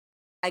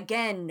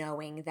 Again,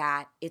 knowing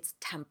that it's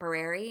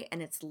temporary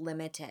and it's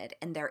limited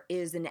and there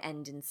is an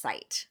end in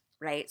sight,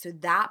 right? So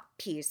that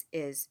piece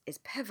is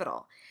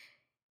pivotal.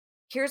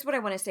 Here's what I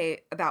want to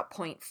say about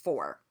point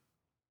 4.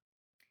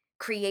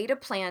 Create a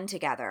plan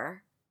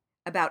together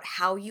about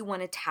how you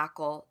want to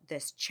tackle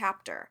this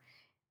chapter.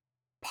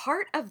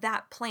 Part of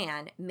that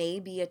plan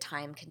may be a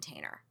time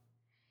container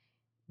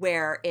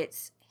where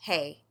it's,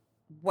 hey,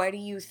 what are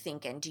you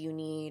thinking? Do you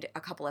need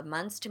a couple of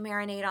months to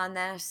marinate on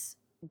this?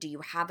 Do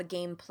you have a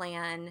game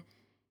plan?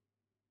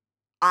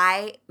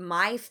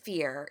 My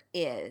fear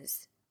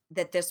is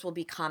that this will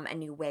become a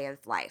new way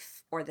of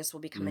life, or this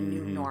will become a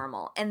new Mhm.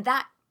 normal. And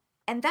that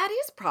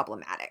is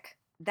problematic.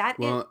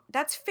 Well,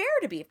 That's fair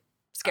to be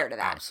scared of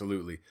that.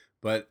 absolutely.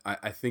 But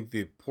I think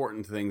the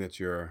important thing that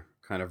you're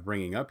kind of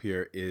bringing up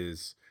here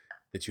is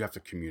that you have to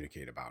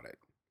communicate about it.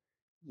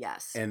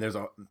 Yes. And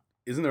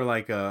isn't there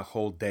like a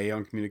whole day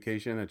on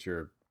communication at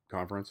your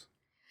conference?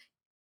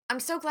 I'm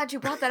so glad you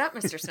brought that up,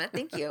 Mr. Smith.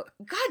 Thank you.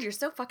 God, you're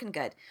so fucking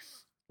good.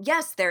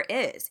 Yes, there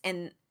is.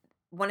 And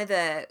one of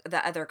the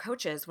other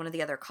coaches, one of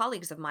the other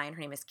colleagues of mine, her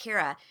name is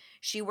Kira,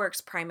 she works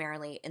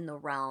primarily in the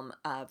realm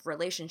of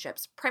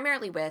relationships,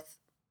 primarily with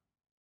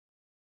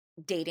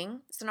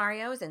dating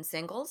scenarios and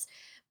singles,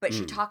 but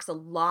she Mm. talks a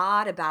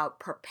lot about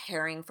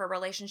preparing for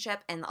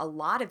relationship, and a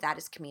lot of that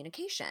is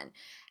communication,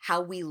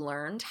 how we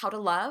learned how to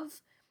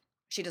love.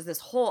 She does this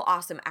whole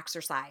awesome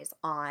exercise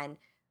on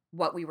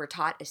what we were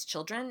taught as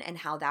children and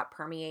how that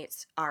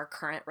permeates our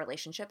current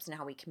relationships and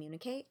how we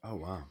communicate. Oh,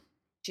 wow.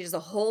 She does a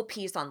whole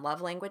piece on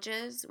love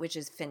languages, which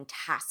is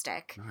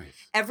fantastic. Nice.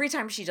 Every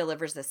time she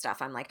delivers this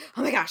stuff, I'm like,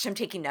 oh my gosh, I'm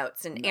taking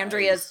notes. And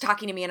Andrea's Nice.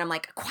 talking to me, and I'm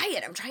like,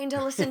 quiet, I'm trying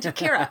to listen to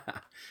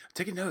Kira.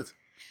 Taking notes.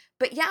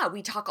 But yeah,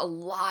 we talk a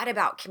lot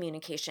about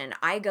communication.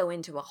 I go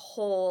into a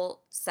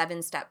whole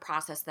 7-step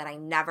process that I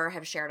never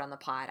have shared on the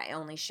pod. I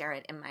only share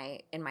it in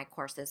my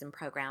courses and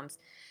programs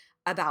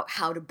about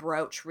how to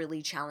broach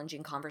really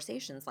challenging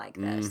conversations like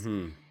this.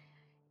 Mm-hmm.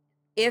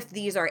 If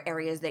these are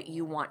areas that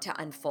you want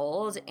to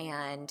unfold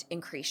and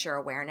increase your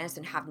awareness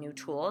and have new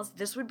tools,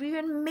 this would be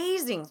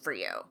amazing for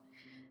you.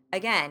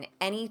 Again,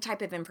 any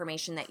type of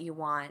information that you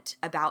want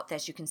about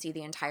this, you can see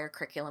the entire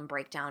curriculum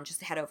breakdown.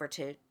 Just head over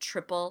to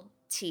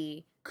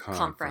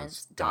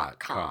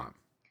TJJSconference.com.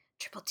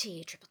 Triple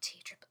T, triple T,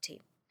 triple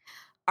T.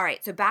 All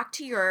right, so back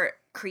to your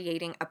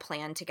creating a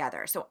plan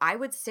together. So I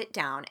would sit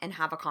down and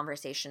have a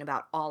conversation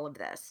about all of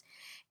this.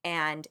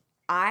 And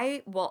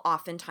I will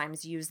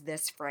oftentimes use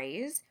this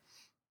phrase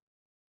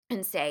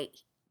and say,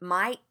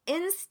 my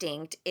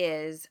instinct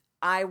is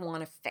I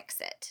want to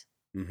fix it.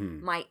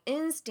 Mm-hmm. My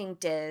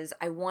instinct is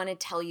I want to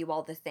tell you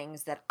all the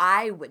things that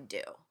I would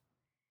do.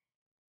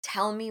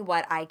 Tell me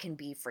what I can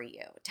be for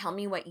you. Tell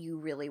me what you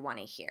really want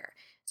to hear.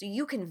 So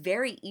you can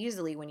very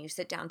easily, when you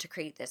sit down to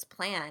create this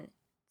plan,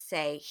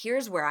 say,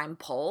 here's where I'm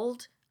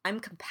pulled, I'm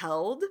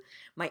compelled,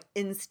 my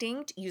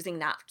instinct, using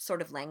that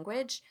sort of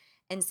language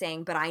and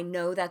saying, but I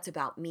know that's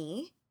about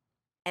me,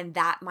 and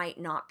that might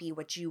not be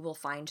what you will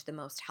find the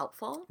most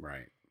helpful.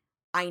 Right.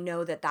 I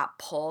know that that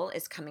pull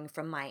is coming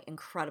from my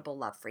incredible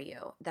love for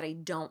you, that I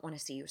don't want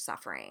to see you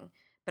suffering,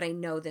 but I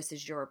know this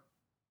is your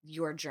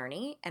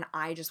journey, and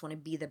I just want to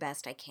be the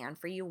best I can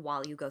for you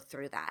while you go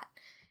through that.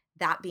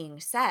 That being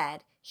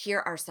said,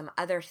 here are some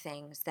other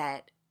things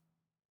that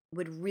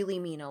would really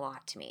mean a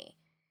lot to me.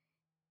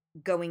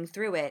 Going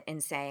through it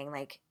and saying,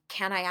 like,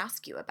 can I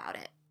ask you about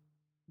it?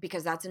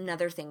 Because that's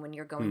another thing when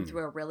you're going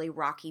through a really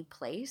rocky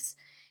place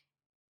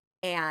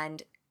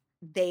and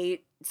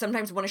they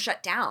sometimes want to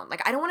shut down.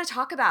 Like, I don't want to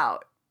talk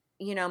about,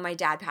 my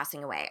dad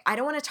passing away. I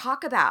don't want to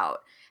talk about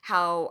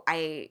how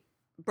I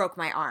broke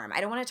my arm. I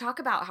don't want to talk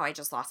about how I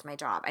just lost my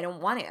job. I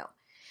don't want to.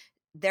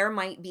 There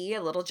might be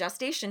a little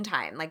gestation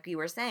time, like you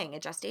were saying, a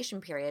gestation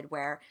period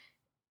where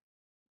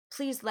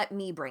please let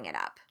me bring it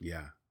up.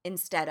 Yeah.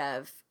 Instead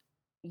of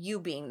you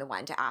being the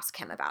one to ask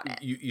him about it.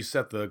 You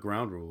set the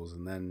ground rules,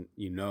 and then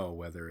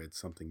whether it's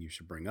something you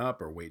should bring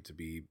up or wait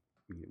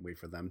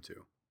for them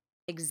to.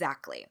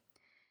 Exactly.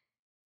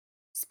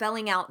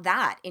 Spelling out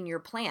that in your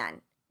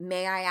plan.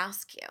 May I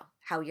ask you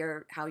how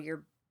you're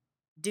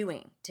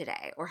doing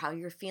today, or how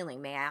you're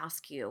feeling? May I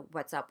ask you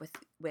what's up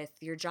with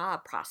your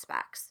job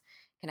prospects?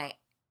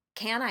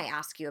 Can I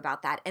ask you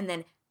about that? And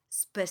then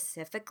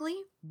specifically,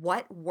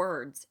 what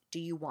words do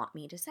you want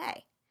me to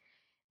say?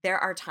 There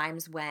are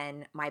times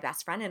when my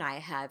best friend and I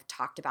have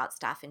talked about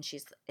stuff, and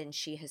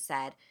she has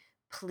said,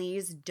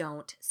 please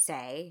don't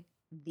say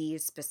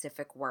these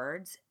specific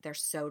words. They're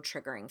so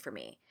triggering for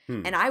me.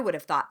 And I would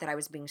have thought that I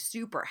was being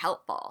super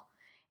helpful.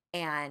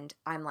 And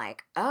I'm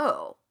like,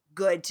 oh,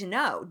 good to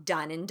know.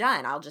 Done and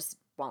done. I'll just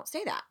won't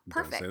say that.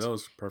 Perfect. Don't say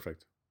those.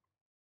 Perfect.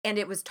 And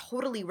it was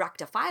totally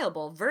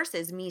rectifiable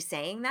versus me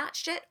saying that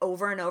shit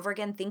over and over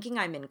again, thinking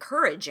I'm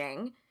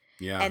encouraging.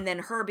 Yeah. And then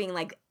her being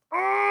like,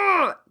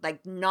 oh,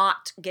 like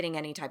not getting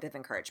any type of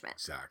encouragement.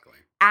 Exactly.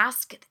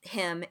 Ask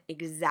him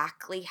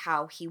exactly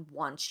how he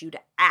wants you to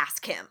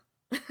ask him.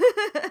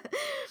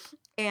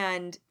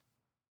 And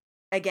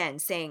again,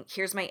 saying,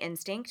 here's my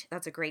instinct.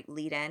 That's a great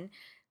lead in.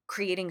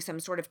 Creating some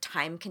sort of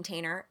time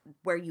container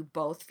where you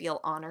both feel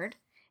honored,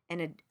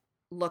 and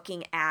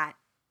looking at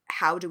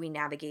how do we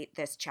navigate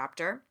this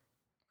chapter.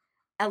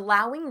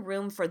 Allowing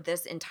room for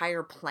this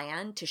entire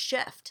plan to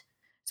shift.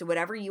 So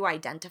whatever you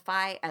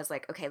identify as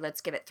like, okay,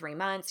 let's give it 3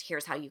 months.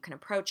 Here's how you can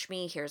approach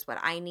me. Here's what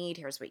I need.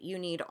 Here's what you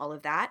need. All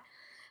of that.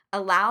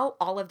 Allow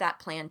all of that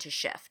plan to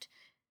shift.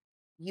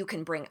 You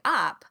can bring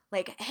up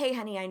like, hey,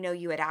 honey, I know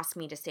you had asked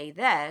me to say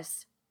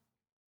this.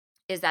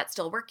 Is that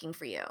still working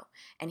for you?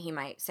 And he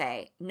might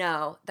say,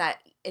 no,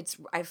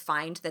 I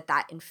find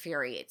that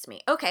infuriates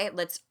me. Okay,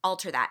 let's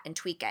alter that and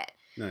tweak it.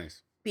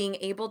 Nice. Being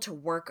able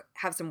to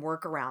have some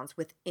workarounds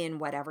within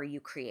whatever you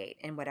create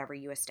and whatever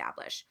you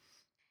establish.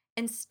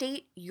 And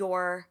state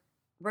your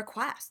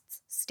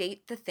requests.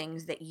 State the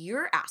things that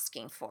you're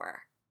asking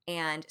for.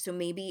 And so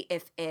maybe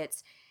if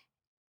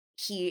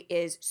he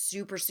is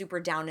super,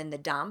 super down in the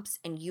dumps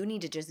and you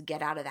need to just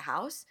get out of the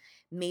house,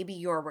 maybe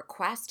your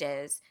request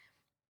is,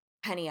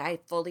 honey, I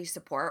fully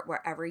support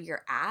wherever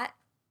you're at.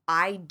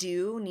 I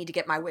do need to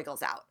get my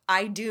wiggles out.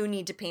 I do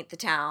need to paint the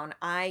town.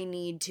 I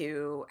need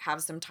to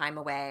have some time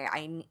away.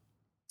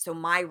 So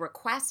my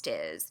request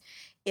is,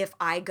 if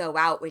I go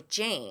out with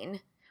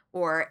Jane,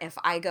 or if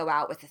I go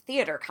out with a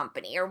theater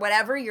company, or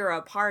whatever you're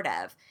a part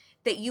of,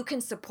 that you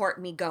can support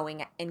me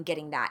going and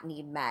getting that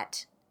need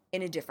met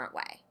in a different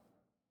way.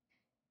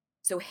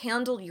 So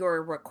handle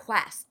your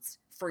requests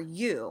for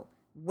you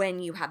when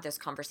you have this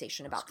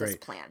conversation about this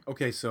plan.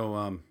 Okay,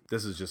 so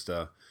this is just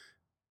a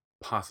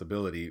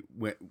possibility.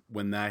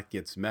 When that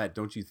gets met,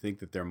 don't you think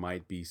that there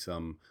might be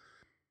some,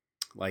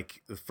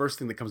 like, the first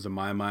thing that comes to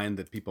my mind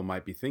that people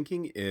might be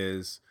thinking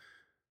is,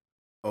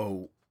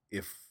 oh,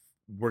 if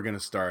we're going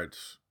to start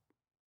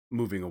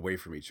moving away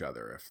from each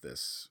other if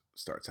this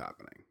starts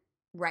happening.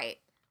 Right.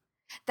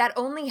 That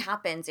only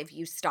happens if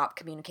you stop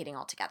communicating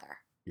altogether.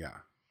 Yeah.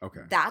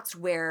 Okay. That's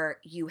where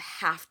you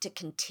have to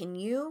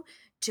continue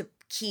to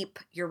keep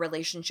your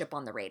relationship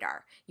on the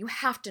radar. You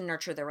have to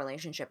nurture the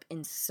relationship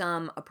in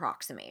some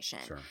approximation.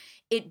 Sure.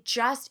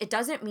 It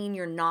doesn't mean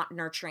you're not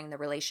nurturing the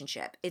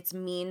relationship. It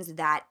means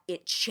that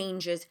it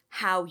changes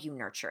how you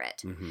nurture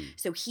it. Mm-hmm.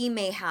 So he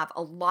may have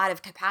a lot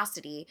of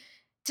capacity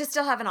to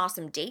still have an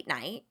awesome date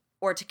night,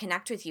 or to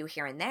connect with you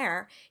here and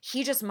there.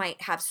 He just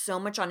might have so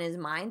much on his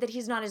mind that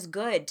he's not as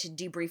good to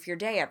debrief your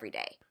day every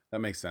day. That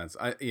makes sense.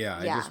 I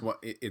Yeah. just want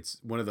it's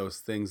one of those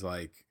things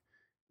like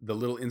the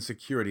little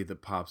insecurity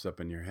that pops up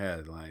in your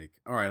head, like,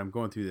 all right, I'm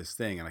going through this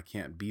thing and I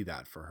can't be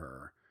that for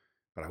her,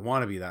 but I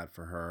want to be that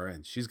for her,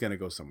 and she's gonna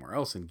go somewhere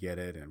else and get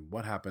it. And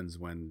what happens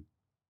when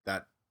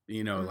that, like,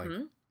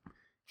 Mm-hmm.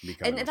 can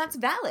become an And that's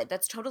issue? valid.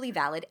 That's totally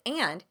valid.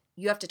 And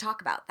you have to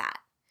talk about that.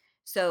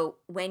 So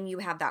when you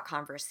have that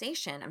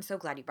conversation, I'm so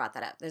glad you brought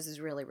that up. This is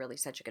really, really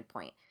such a good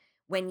point.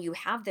 When you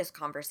have this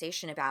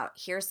conversation about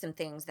here's some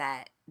things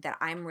that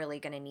I'm really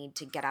going to need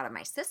to get out of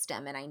my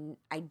system, and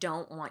I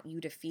don't want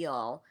you to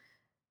feel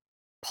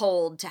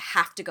pulled to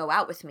have to go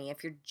out with me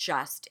if you're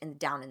just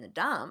down in the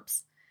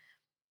dumps.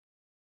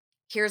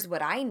 Here's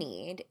what I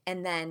need,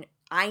 and then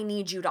I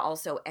need you to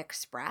also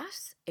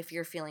express if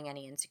you're feeling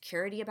any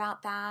insecurity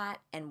about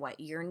that and what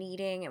you're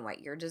needing and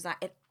what you're desire.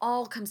 It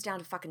all comes down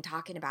to fucking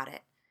talking about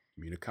it.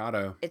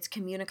 Communicado. It's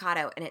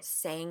communicado, and it's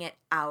saying it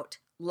out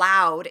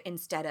loud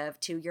instead of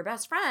to your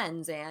best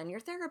friends and your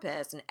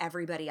therapist and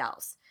everybody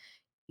else.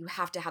 You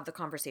have to have the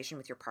conversation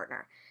with your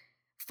partner.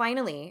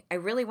 Finally, I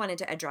really wanted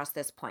to address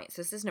this point.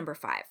 So this is number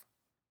 5.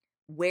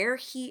 Where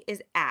he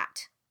is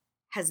at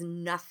has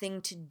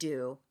nothing to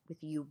do with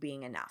you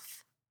being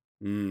enough.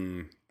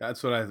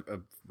 That's what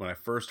when I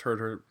first heard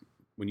her,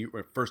 when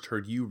I first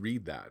heard you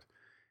read that,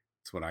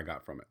 that's what I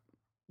got from it.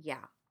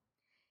 Yeah.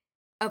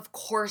 Of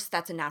course,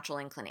 that's a natural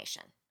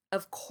inclination.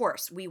 Of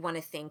course, we want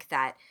to think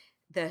that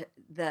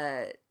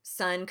the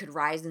sun could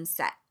rise and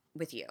set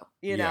with you,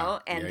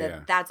 know,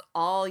 and that's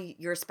all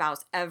your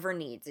spouse ever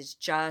needs is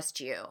just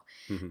you.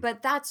 Mhm.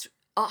 But that's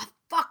a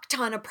fuck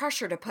ton of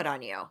pressure to put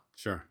on you.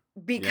 Sure.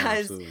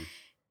 Because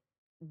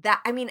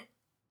absolutely.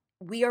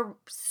 we are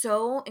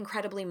so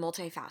incredibly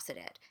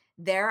multifaceted.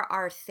 There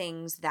are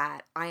things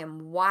that I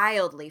am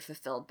wildly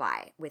fulfilled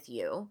by with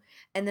you,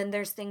 and then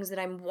there's things that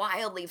I'm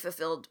wildly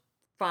fulfilled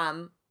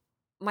from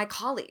my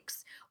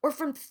colleagues or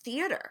from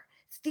theater.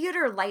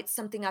 Theater lights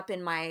something up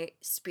in my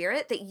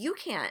spirit that you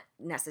can't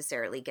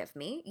necessarily give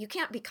me. You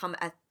can't become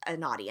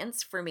an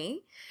audience for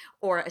me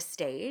or a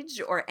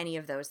stage or any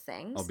of those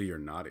things. I'll be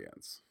your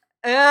audience.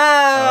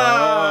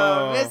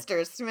 Oh,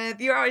 Mr. Smith,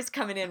 you're always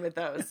coming in with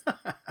those.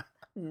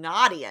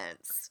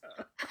 Audience.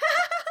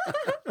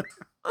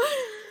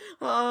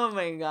 Oh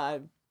my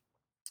God.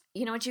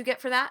 You know what you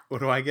get for that? What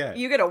do I get?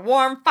 You get a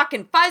warm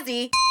fucking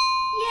fuzzy.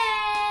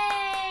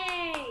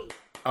 Yay!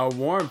 A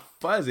warm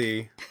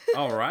fuzzy.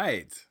 All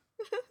right.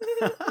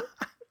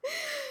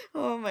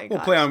 Oh my God. We'll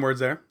play on words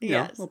there.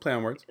 Yes. We'll play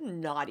on words.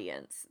 An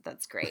audience.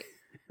 That's great.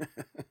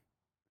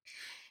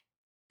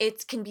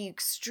 It can be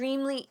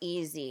extremely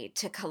easy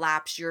to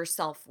collapse your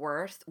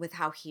self-worth with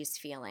how he's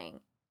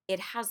feeling. It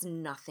has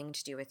nothing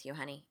to do with you,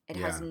 honey. It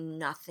has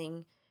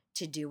nothing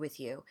to do with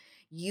you.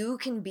 You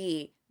can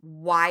be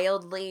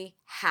wildly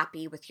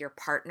happy with your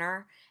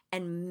partner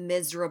and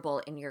miserable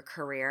in your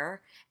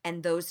career,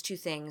 and those two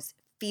things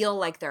feel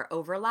like they're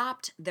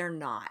overlapped. They're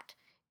not.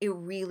 It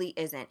really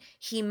isn't.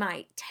 He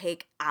might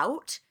take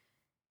out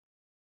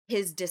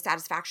his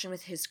dissatisfaction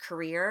with his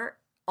career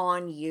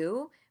on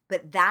you,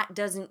 but that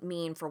doesn't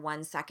mean for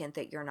 1 second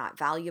that you're not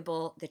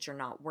valuable, that you're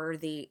not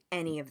worthy,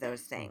 any of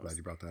those things. I'm glad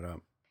you brought that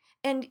up.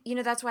 And,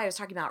 that's why I was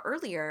talking about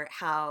earlier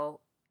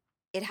how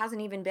it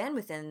hasn't even been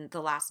within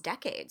the last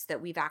decades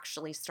that we've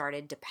actually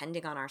started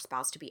depending on our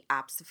spouse to be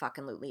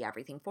abso-fucking-lutely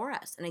everything for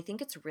us. And I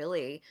think it's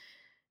really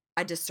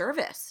a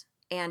disservice.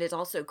 And it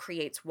also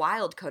creates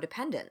wild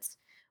codependence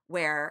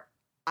where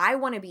I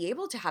want to be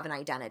able to have an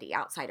identity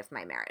outside of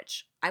my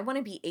marriage. I want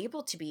to be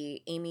able to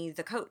be Amy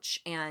the coach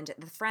and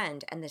the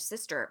friend and the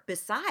sister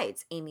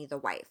besides Amy the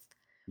wife.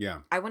 Yeah.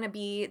 I want to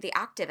be the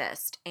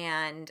activist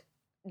and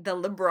the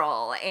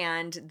liberal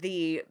and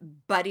the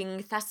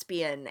budding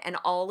thespian and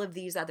all of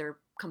these other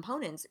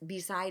components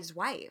besides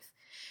wife.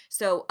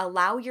 So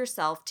allow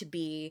yourself to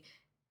be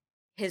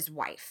his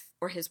wife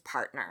or his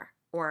partner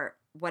or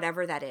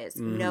whatever that is,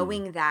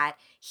 knowing that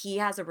he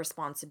has a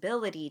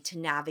responsibility to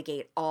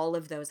navigate all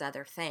of those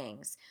other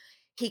things.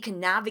 He can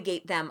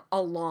navigate them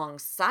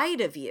alongside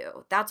of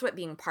you. That's what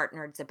being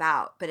partnered's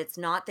about. But it's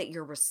not that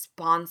you're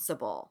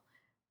responsible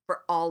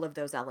for all of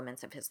those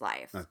elements of his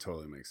life. That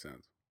totally makes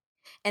sense.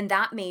 And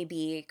that may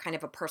be kind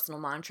of a personal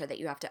mantra that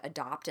you have to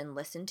adopt and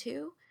listen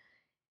to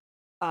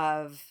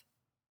of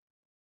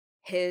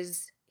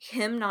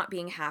him not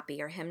being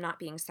happy or him not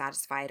being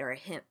satisfied or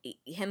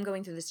him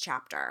going through this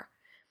chapter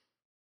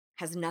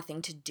has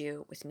nothing to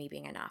do with me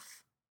being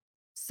enough.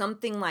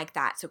 Something like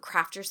that. So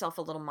craft yourself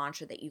a little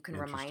mantra that you can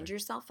remind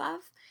yourself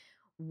of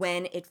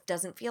when it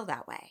doesn't feel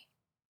that way.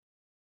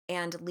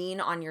 And lean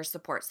on your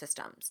support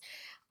systems.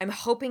 I'm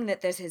hoping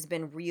that this has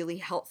been really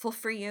helpful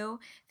for you.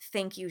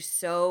 Thank you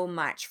so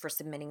much for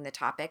submitting the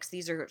topics.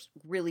 These are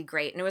really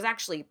great. And it was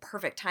actually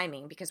perfect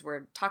timing because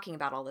we're talking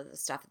about all of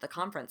this stuff at the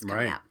conference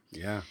coming up.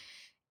 Yeah.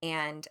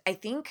 And I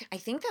think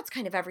that's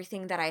kind of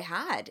everything that I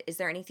had. Is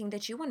there anything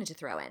that you wanted to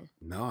throw in?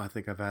 No, I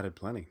think I've added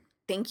plenty.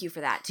 Thank you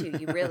for that too.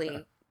 You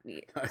really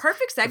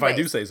perfect segues. If I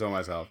do say so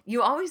myself.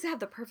 You always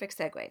have the perfect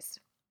segues.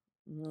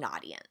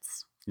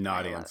 naughtience.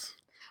 Naughtience.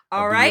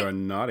 All I'll be right. your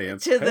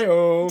naughtience. To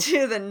Hey-o.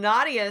 the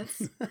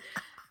naughtience.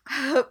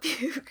 Hope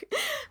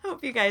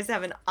you guys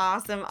have an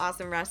awesome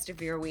rest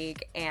of your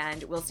week,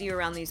 and we'll see you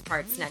around these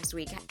parts next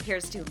week.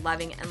 Here's to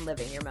loving and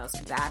living your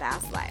most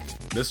badass life.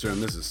 Mr.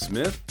 and Mrs.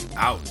 Smith,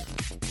 out.